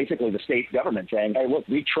guess basically the state government saying, hey, look,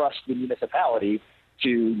 we trust the municipality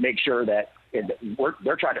to make sure that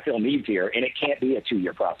they're trying to fill needs here, and it can't be a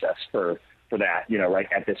 2-year process for that, right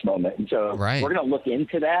at this moment. And so we're going to look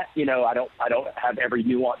into that. I don't have every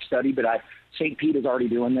nuanced study, but St. Pete is already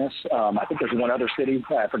doing this. I think there's one other city,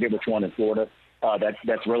 I forget which one in Florida,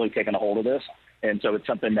 that's really taken a hold of this. And so it's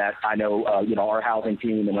something that I know, our housing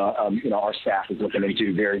team and, our staff is looking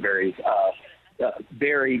into very, very,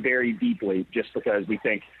 very, very deeply, just because we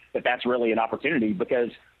think that that's really an opportunity, because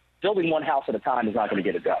building one house at a time is not going to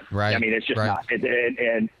get it done. Right. I mean, it's just not.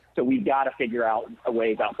 And so we've got to figure out a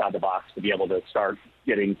ways outside the box to be able to start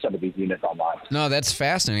getting some of these units online. No, that's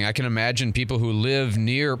fascinating. I can imagine people who live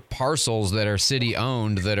near parcels that are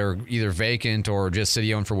city-owned, that are either vacant or just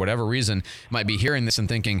city-owned for whatever reason, might be hearing this and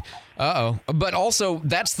thinking, uh-oh. But also,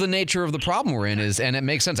 that's the nature of the problem we're in, and it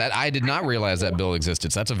makes sense. I did not realize that bill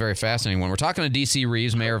existed, so that's a very fascinating one. We're talking to D.C.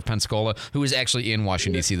 Reeves, mayor of Pensacola, who is actually in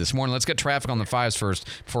Washington, D.C. this morning. Let's get traffic on the 5s first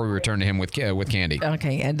before we return to him with Candy.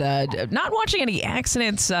 Okay, and not watching any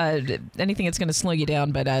accidents, anything that's going to slow you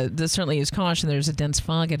down, but this certainly is caution. There's a dense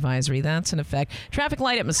fog advisory. That's in effect. Traffic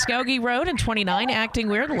light at Muskogee Road and 29 acting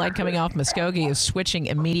weird. The light coming off Muskogee is switching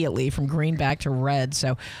immediately from green back to red,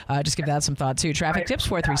 so just give that some thought, too. Traffic tips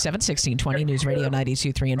 437-1620, News Radio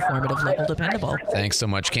 92.3, informative, local, dependable. Thanks so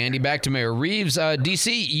much, Candy. Back to Mayor Reeves.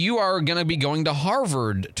 D.C., you are going to be going to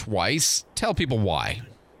Harvard twice. Tell people why.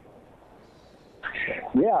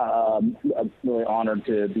 Yeah, I'm really honored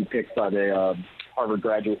to be picked by the Harvard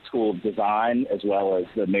Graduate School of Design, as well as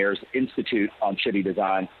the Mayor's Institute on City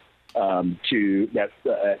Design, as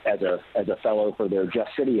a fellow for their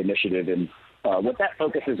Just City initiative. And what that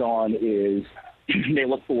focuses on is they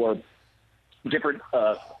look for different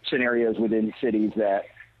scenarios within cities that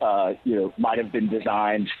might have been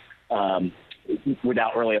designed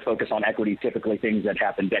without really a focus on equity. Typically, things that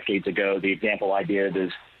happened decades ago. The example I did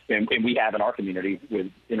is, and we have in our community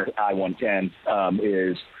with I-110,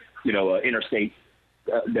 is an interstate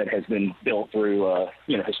that has been built through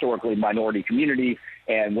historically minority community.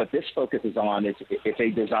 And what this focuses on is it's a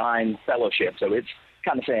design fellowship. So it's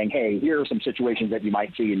kind of saying, hey, here are some situations that you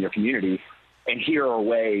might see in your community, and here are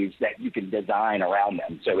ways that you can design around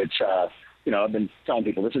them. So it's, I've been telling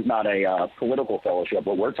people this is not a political fellowship.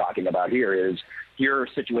 What we're talking about here are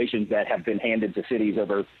situations that have been handed to cities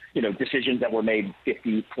over, decisions that were made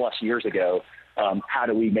 50 plus years ago. How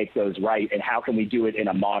do we make those right, and how can we do it in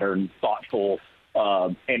a modern, thoughtful,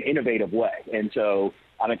 and innovative way? And so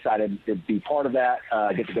I'm excited to be part of that.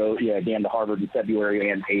 I get to go again to Harvard in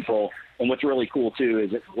February and April. And what's really cool, too,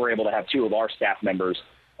 is that we're able to have 2 of our staff members.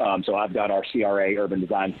 So I've got our CRA urban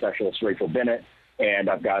design specialist, Rachel Bennett, and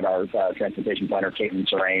I've got our transportation planner, Caitlin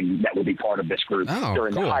Serrain, that will be part of this group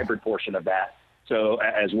during the hybrid portion of that. So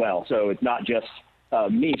as well. So it's not just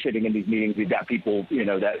me sitting in these meetings. We've got people,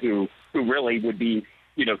 that who really would be,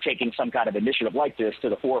 taking some kind of initiative like this to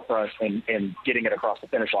the forefront and getting it across the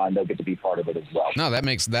finish line. They'll get to be part of it as well. No, that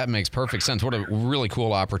makes perfect sense. What a really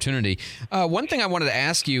cool opportunity. One thing I wanted to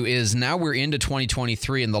ask you is, now we're into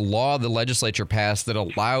 2023, and the law the legislature passed that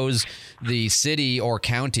allows the city or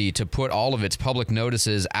county to put all of its public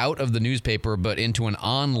notices out of the newspaper but into an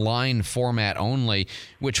online format only,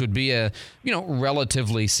 which would be a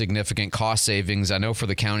relatively significant cost savings, I know, for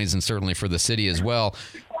the counties and certainly for the city as well.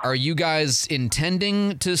 Are you guys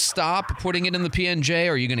intending to stop putting it in the PNJ?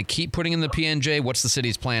 Or are you going to keep putting in the PNJ? What's the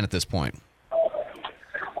city's plan at this point?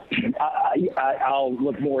 I'll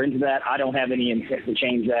look more into that. I don't have any intent to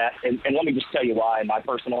change that. And let me just tell you why. In my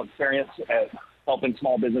personal experience helping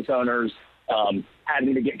small business owners,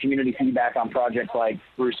 having to get community feedback on projects like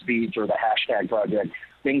Bruce Beach or the hashtag project,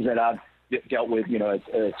 things that I've dealt with,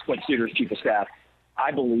 as Quint Studer's chief of staff, I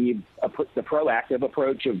believe the proactive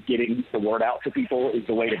approach of getting the word out to people is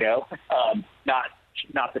the way to go,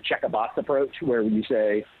 not the check-a-box approach where you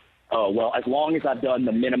say, oh, well, as long as I've done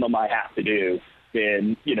the minimum I have to do,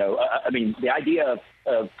 then, the idea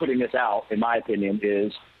of putting this out, in my opinion,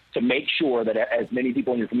 is to make sure that as many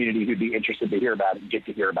people in your community who'd be interested to hear about it get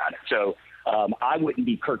to hear about it. So I wouldn't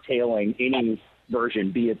be curtailing any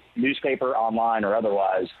version, be it newspaper, online, or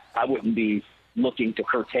otherwise. I wouldn't be looking to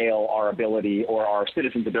curtail our ability or our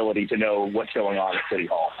citizens' ability to know what's going on at City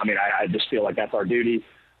Hall. I mean, I just feel like that's our duty.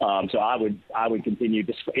 So I would continue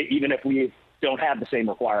to, even if we don't have the same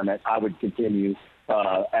requirement, I would continue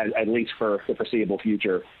at least for the foreseeable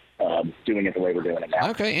future. Doing it the way we're doing it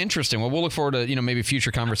now. Okay, interesting. Well, we'll look forward to, maybe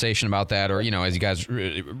future conversation about that, or, as you guys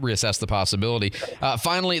reassess the possibility.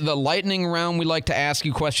 Finally, the lightning round, we like to ask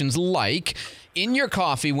you questions like, in your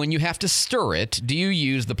coffee, when you have to stir it, do you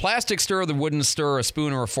use the plastic stir, the wooden stir, a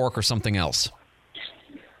spoon or a fork, or something else?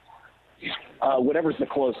 Whatever's the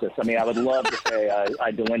closest. I mean, I would love to say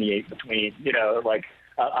I delineate between,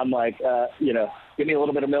 I'm like, give me a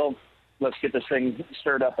little bit of milk. Let's get this thing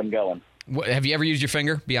stirred up and going. Have you ever used your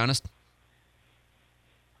finger? Be honest.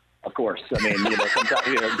 Of course. I mean,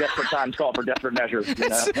 sometimes, desperate times call for desperate measures.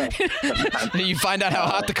 You find out how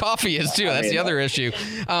hot the coffee is, too. That's the other issue.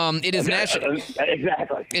 It is Exactly.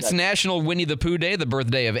 It's National Winnie the Pooh Day, the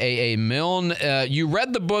birthday of A.A. Milne. You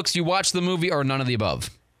read the books, you watched the movie, or none of the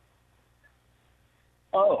above?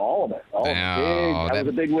 Oh, all of it. I was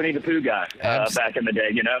a big Winnie the Pooh guy back in the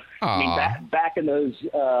day, I mean, back in those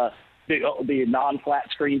the non-flat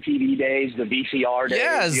screen TV days, the VCR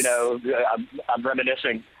days, yes. I'm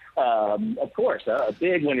reminiscing. Of course, a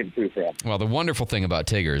big Winnie the Pooh fan. Well, the wonderful thing about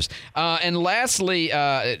Tiggers. And lastly,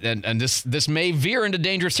 and this may veer into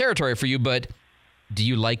dangerous territory for you, but do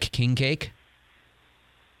you like king cake?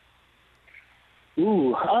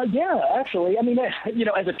 Ooh, yeah, actually. I mean,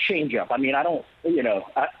 as a change-up. I mean, I don't,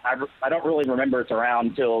 I don't really remember it's around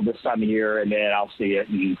until this time of year, and then I'll see it,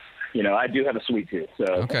 and I do have a sweet tooth, so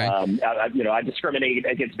okay. I discriminate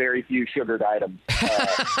against very few sugared items.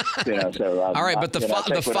 So all right, but the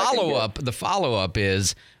follow-up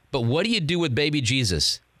is, but what do you do with baby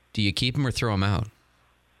Jesus? Do you keep him or throw him out?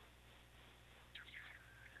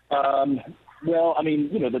 Well, I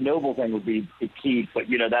mean, the noble thing would be to keep, but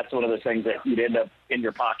that's one of those things that you'd end up in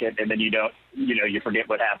your pocket, and then you don't, you forget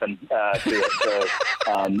what happened to it. So,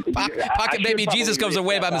 pocket baby Jesus goes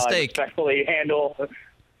away by mistake. Respectfully handle.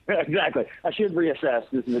 Exactly. I should reassess.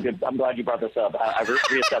 This is I'm glad you brought this up. I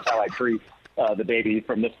reassess how I treat the baby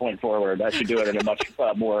from this point forward. I should do it in a much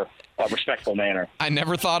more respectful manner. I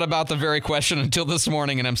never thought about the very question until this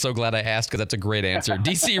morning, and I'm so glad I asked because that's a great answer.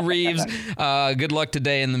 D.C. Reeves, good luck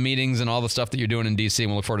today in the meetings and all the stuff that you're doing in D.C.,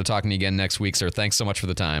 and we'll look forward to talking to you again next week, sir. Thanks so much for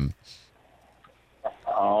the time.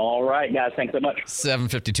 All right, guys. Thanks so much.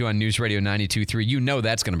 7:52 on News Radio 92.3.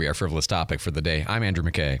 That's going to be our frivolous topic for the day. I'm Andrew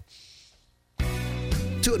McKay.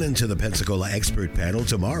 Tune into the Pensacola Expert Panel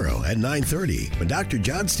tomorrow at 9:30 when Dr.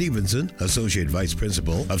 John Stevenson, Associate Vice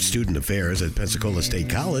Principal of Student Affairs at Pensacola State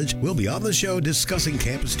College, will be on the show discussing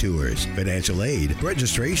campus tours, financial aid,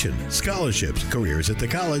 registration, scholarships, careers at the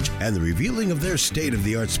college, and the revealing of their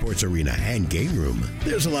state-of-the-art sports arena and game room.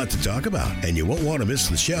 There's a lot to talk about, and you won't want to miss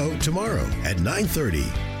the show tomorrow at 9:30.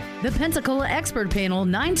 The Pensacola Expert Panel,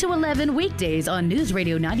 9 to 11 weekdays on News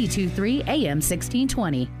Radio 92.3 AM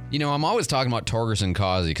 1620. I'm always talking about Torgerson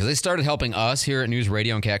Causey because they started helping us here at News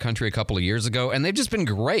Radio and Cat Country a couple of years ago, and they've just been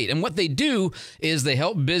great. And what they do is they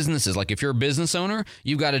help businesses. Like if you're a business owner,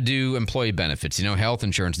 you've got to do employee benefits, health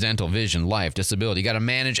insurance, dental, vision, life, disability. You got to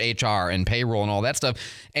manage HR and payroll and all that stuff.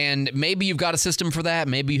 And maybe you've got a system for that.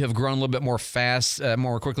 Maybe you have grown a little bit more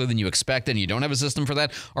more quickly than you expected, and you don't have a system for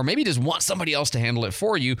that. Or maybe you just want somebody else to handle it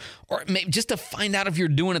for you, or maybe just to find out if you're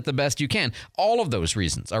doing it the best you can. All of those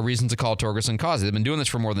reasons are reasons to call Torgerson Causey. They've been doing this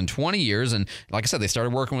for more than 20 years, and like I said, they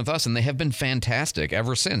started working with us, and they have been fantastic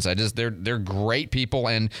ever since. They're great people,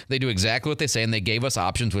 and they do exactly what they say, and they gave us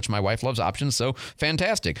options, which my wife loves options, so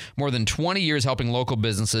fantastic. More than 20 years helping local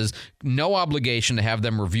businesses. No obligation to have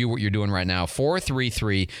them review what you're doing right now.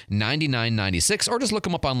 433-9996, or just look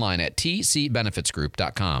them up online at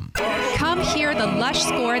tcbenefitsgroup.com. Come hear the lush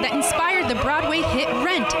score that inspired the Broadway hit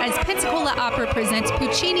Rent as Pensacola Opera presents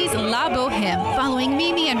Puccini's La Boheme. Following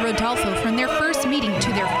Mimi and Rodolfo from their first meeting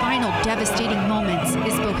to their final devastating moments,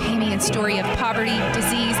 this bohemian story of poverty,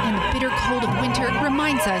 disease, and the bitter cold of winter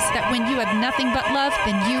reminds us that when you have nothing but love,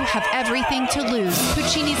 then you have everything to lose.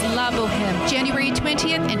 Puccini's La Boheme, January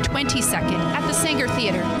 20th and 22nd at the Sanger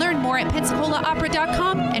Theater. Learn more at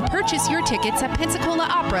PensacolaOpera.com and purchase your tickets at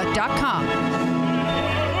PensacolaOpera.com.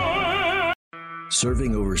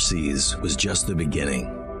 Serving overseas was just the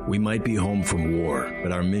beginning. We might be home from war,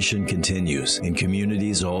 but our mission continues in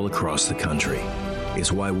communities all across the country.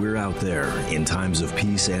 It's why we're out there in times of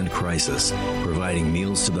peace and crisis, providing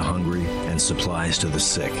meals to the hungry and supplies to the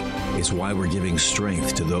sick. It's why we're giving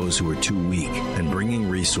strength to those who are too weak and bringing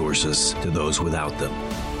resources to those without them.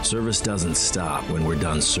 Service doesn't stop when we're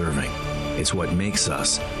done serving. It's what makes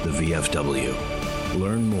us the VFW.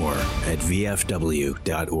 Learn more at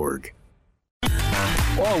VFW.org.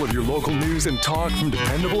 All of your local news and talk from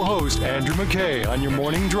dependable host Andrew McKay on your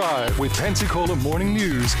morning drive with Pensacola Morning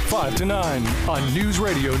News, 5 to 9 on News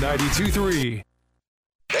Radio 92.3.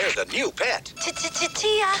 There's a new pet.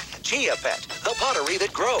 Chia. Chia Pet, the pottery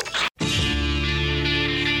that grows.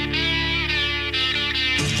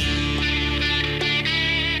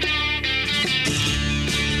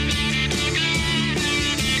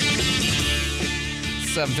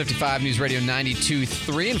 .755 News Radio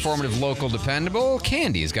 92.3, informative, local, dependable.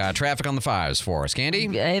 Candy's got traffic on the 5s for us.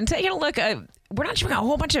 Candy? And taking a look, we're not showing a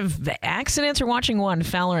whole bunch of accidents. We're watching one,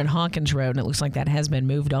 Fowler and Hawkins Road, and it looks like that has been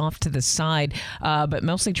moved off to the side, but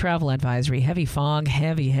mostly travel advisory. Heavy fog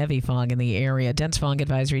in the area. Dense fog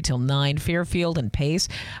advisory till 9. Fairfield and Pace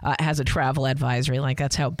has a travel advisory. Like,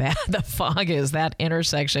 that's how bad the fog is. That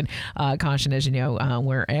intersection, caution as you know,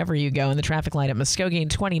 wherever you go. And the traffic light at Muskogee and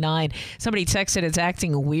 29. Somebody texted it's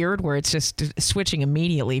acting weird where it's just switching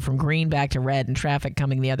immediately from green back to red, and traffic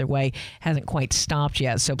coming the other way hasn't quite stopped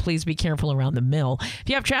yet. So please be careful around the mill. If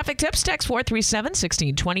you have traffic tips, text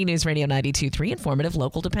 437-1620, News Radio 92.3, informative,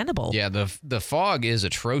 local, dependable. Yeah, the fog is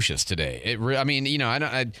atrocious today.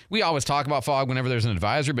 We always talk about fog whenever there's an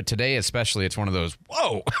advisory, but today especially, it's one of those,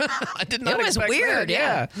 whoa, I did not expect that. It was weird,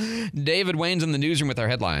 yeah. David Wayne's in the newsroom with our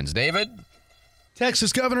headlines. David?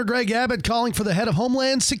 Texas Governor Greg Abbott calling for the head of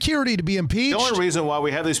Homeland Security to be impeached. The only reason why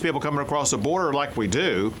we have these people coming across the border like we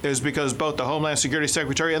do is because both the Homeland Security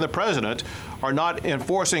Secretary and the President are not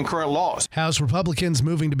enforcing current laws. House Republicans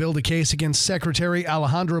moving to build a case against Secretary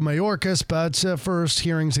Alejandro Mayorkas, but first,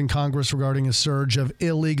 hearings in Congress regarding a surge of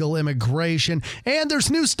illegal immigration. And there's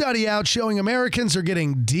a new study out showing Americans are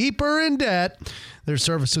getting deeper in debt. There's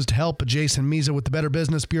services to help, but Jason Meza with the Better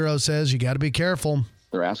Business Bureau says you got to be careful.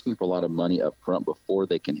 They're asking for a lot of money up front before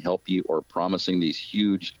they can help you, or promising these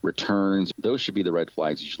huge returns. Those should be the red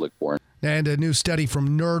flags you should look for. And a new study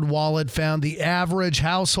from NerdWallet found the average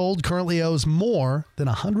household currently owes more than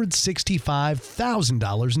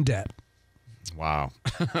 $165,000 in debt. Wow.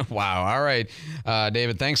 Wow. All right.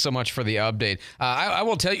 David, thanks so much for the update. I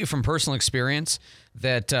will tell you from personal experience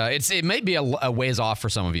that it may be a ways off for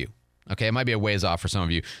some of you. Okay, it might be a ways off for some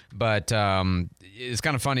of you, but it's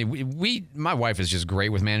kind of funny. My wife is just great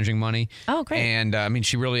with managing money. Oh, great! And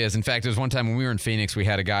she really is. In fact, there was one time when we were in Phoenix, we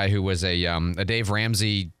had a guy who was a Dave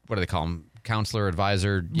Ramsey. What do they call him? Counselor,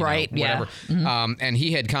 advisor, right? Whatever. Yeah. Mm-hmm. And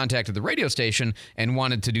he had contacted the radio station and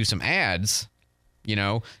wanted to do some ads.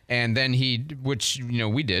 And then which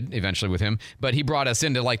we did eventually with him, but he brought us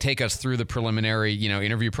in to take us through the preliminary,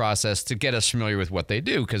 interview process to get us familiar with what they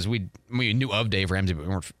do. Cause we knew of Dave Ramsey, but we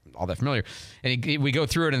weren't all that familiar. And we go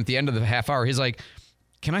through it. And at the end of the half hour, he's like,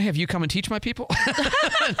 can I have you come and teach my people?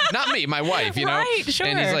 Not me, my wife, Right, sure.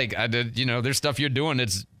 And he's like, there's stuff you're doing.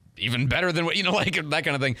 It's even better than what, that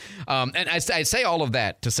kind of thing. And I say all of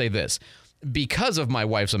that to say this. Because of my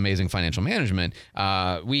wife's amazing financial management,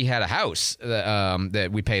 we had a house that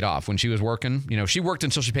we paid off when she was working. She worked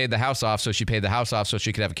until she paid the house off, so she paid the house off so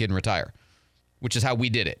she could have a kid and retire, which is how we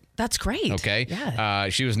did it. That's great. Okay? Yeah.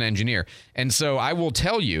 She was an engineer. And so I will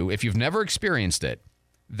tell you, if you've never experienced it,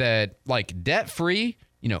 that debt-free,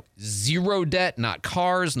 zero debt, not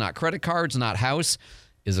cars, not credit cards, not house,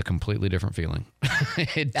 is a completely different feeling.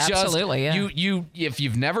 Absolutely, yeah. You if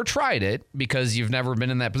you've never tried it because you've never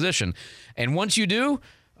been in that position, and once you do,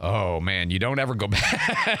 oh man, you don't ever go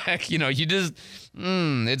back. You just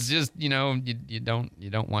it's just you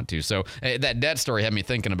don't want to. So that debt story had me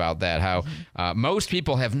thinking about that. How most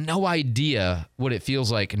people have no idea what it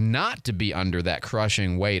feels like not to be under that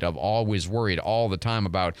crushing weight of always worried all the time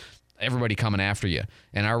about everybody coming after you,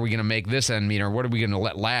 and are we going to make this end meet, or what are we going to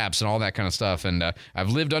let lapse, and all that kind of stuff. And I've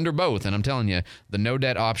lived under both, and I'm telling you, the no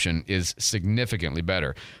debt option is significantly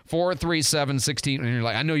better. 437-16, and you're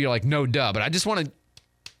like, I know you're like, no duh, but I just want to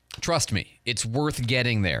trust me, it's worth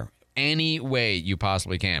getting there any way you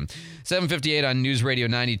possibly can. 7:58 on News Radio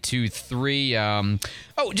 92.3.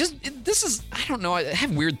 I don't know, I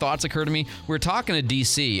have weird thoughts occur to me. We were talking to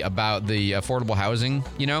DC about the affordable housing,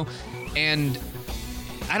 and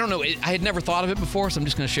I don't know. I had never thought of it before, so I'm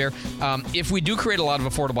just going to share. If we do create a lot of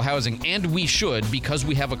affordable housing, and we should because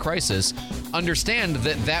we have a crisis, understand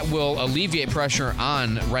that will alleviate pressure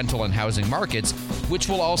on rental and housing markets, which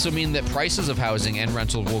will also mean that prices of housing and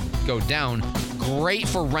rental will go down. Great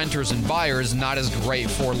for renters and buyers, not as great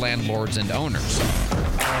for landlords and owners.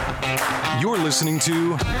 You're listening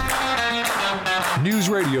to News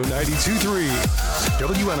Radio 92.3,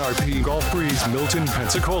 WNRP Gulf Breeze, Milton,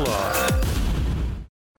 Pensacola.